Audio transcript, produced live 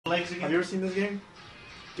legs again. Have you ever seen this game?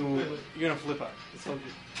 Dude, you're gonna flip out. It's so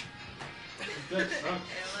good.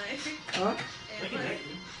 Huh?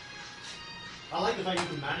 I like the fact you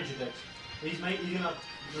can manage your decks. He's gonna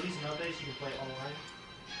release an update so you can play it online.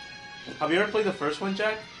 Have you ever played the first one,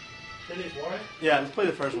 Jack? Deadliest Warrior? Yeah, let's play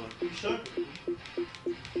the first one. You sure?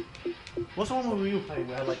 What's the one where we were playing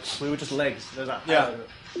where like we were just legs? There's that. Yeah.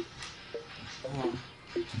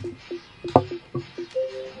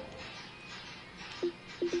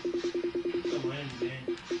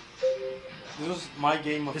 This was my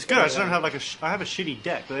game of. It's good. I just don't have like I have a shitty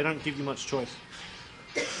deck, but they don't give you much choice.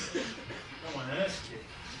 Come on, ass kick.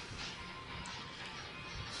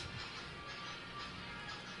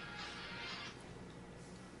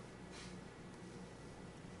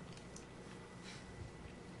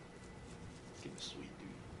 Give a sweet dude.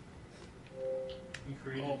 You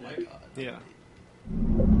created Oh my god. Yeah.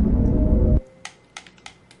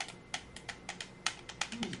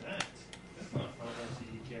 Who's that? That's not a Final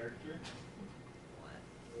Fantasy character. What?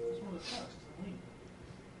 That's one of the sucks. Link.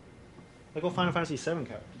 I got Final Fantasy VII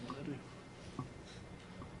characters.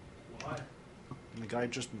 Why? And the guy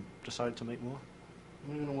just decided to make more.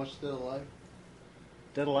 I'm gonna watch Dead Alive.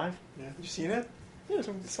 Dead Alive? Yeah. You seen it? Yeah, it's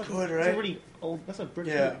like, good, It's right? a really old. That's a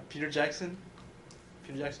British Yeah. movie. Peter Jackson.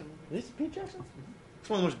 Peter Jackson. Is this Pete Jackson? It's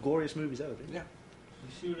one of the most glorious movies ever, dude. Yeah.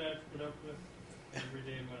 You see what I have to put up with every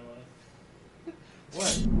day of my life?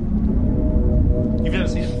 What? You've never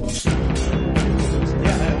seen it before?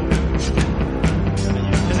 Yeah.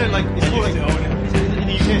 Is it like it's called like in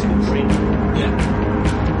the UK it's called Green? Yeah.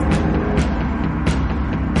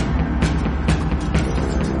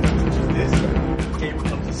 This game of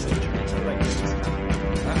the Centurion. Like this.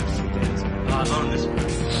 Not on this one.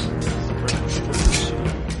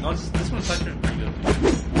 No, this one's actually pretty good.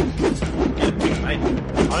 Yeah, I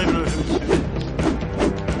don't even know who's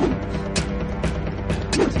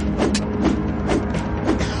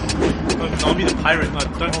I'll be the pirate. No,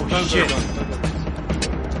 don't shit. Don't.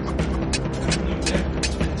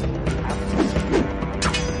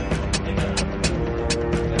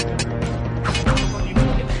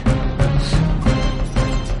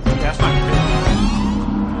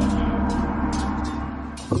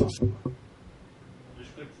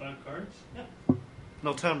 Just click 5 cards? Yeah.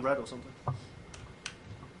 No, turn red or something.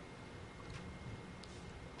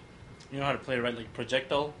 You know how to play, right? Like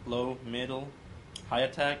projectile, low, middle, high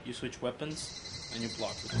attack. You switch weapons, and you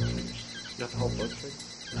block with the triggers. You have to hold both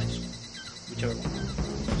triggers. Nice. Whichever one.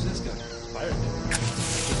 Who's this guy? Pirate.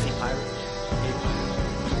 Just a pirate.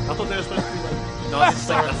 I thought they were supposed to be like. No, it's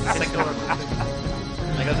the second one.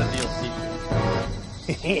 I got the DLC.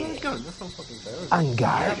 Where's gun? That's not fucking fair. On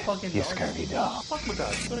guard, Yeah, fucking you dog. scurvy dog. Fuck my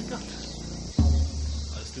god, got a gun.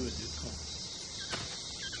 Let's do it, dude. Come on.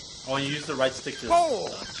 Oh, and you use the right stick to. Oh,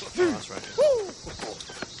 that's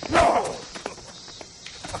right.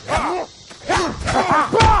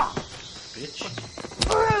 Bitch.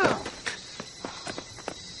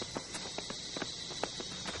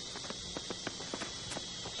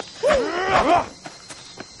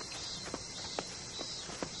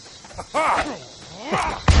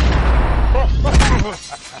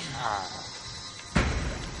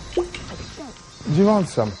 Do you want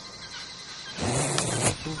some?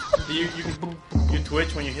 You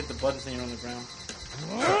twitch when you hit the buttons and you're on the ground.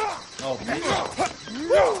 Oh, bitch.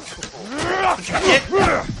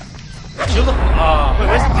 Chill the. Wait,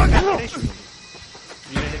 where's the decapitation?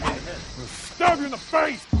 You didn't hit me in the head. Stab you in the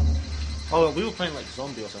face! Oh, we were playing like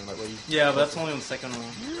zombie or something, like where you. Yeah, but that's only on the second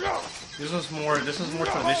one. This was more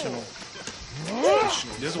traditional.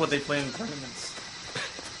 This is what they play in tournaments.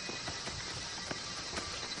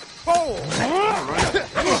 Oh!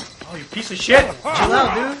 Oh, you piece of shit! Chill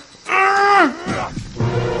out, dude.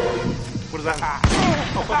 What is that?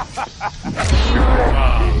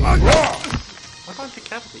 Why can't I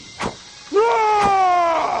decapitate you?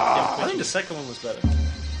 I think the second one was better.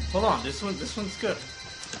 Hold on, this one's good.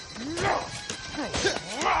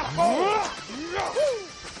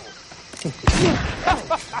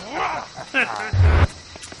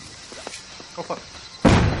 Oh fuck.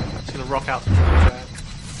 It's gonna rock out the track.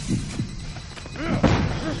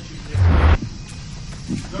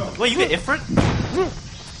 Wait, you get Ifrit?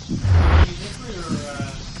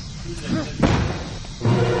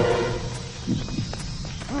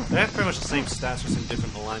 They have pretty much the same stats, just in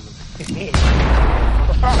different alignment.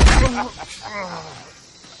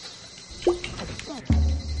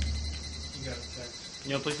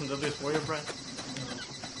 You wanna play some Deadliest Warrior, Brian?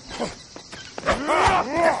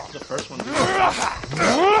 The first one. Look at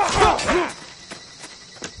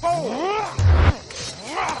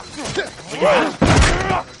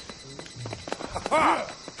that.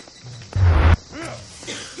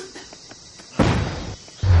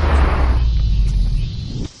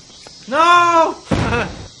 No!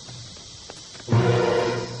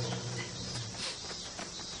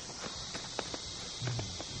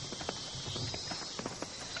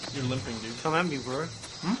 You're limping, dude. Come at me, bro.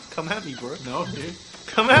 Come at me, bro. No, dude.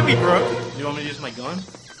 Come at me, bro. You want me to use my gun?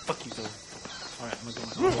 Fuck you, though. Alright, I'm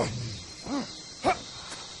gonna go.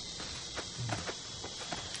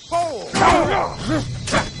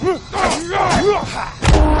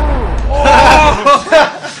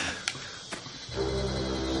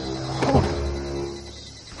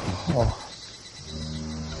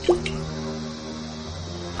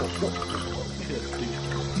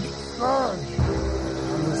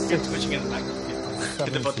 You're twitching in the back.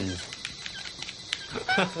 Get the button.